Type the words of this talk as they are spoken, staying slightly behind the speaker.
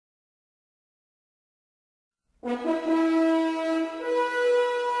They're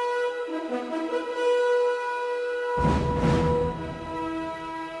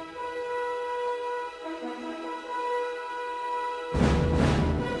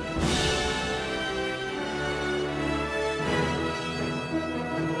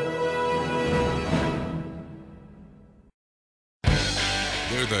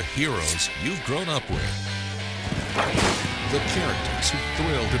the heroes you've grown up with. The characters who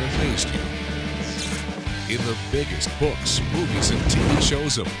thrilled and amazed you. In the biggest books, movies, and TV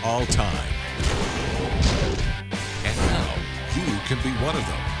shows of all time. And now, you can be one of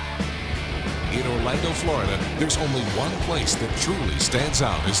them. In Orlando, Florida, there's only one place that truly stands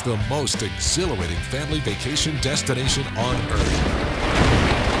out as the most exhilarating family vacation destination on Earth.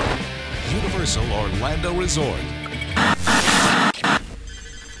 Universal Orlando Resort.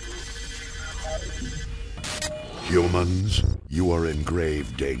 Humans, you are in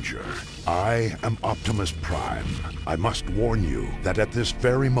grave danger. I am Optimus Prime. I must warn you that at this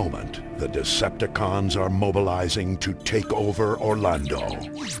very moment, the Decepticons are mobilizing to take over Orlando.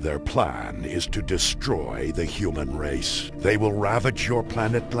 Their plan is to destroy the human race. They will ravage your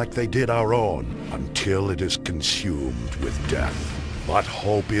planet like they did our own, until it is consumed with death. But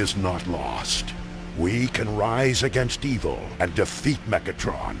hope is not lost. We can rise against evil and defeat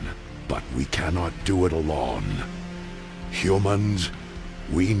Megatron, but we cannot do it alone. Humans,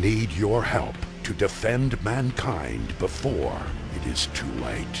 we need your help to defend mankind before it is too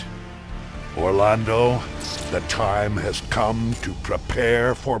late. Orlando, the time has come to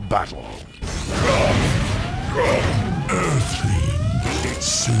prepare for battle. Earthling, it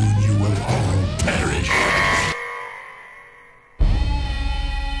soon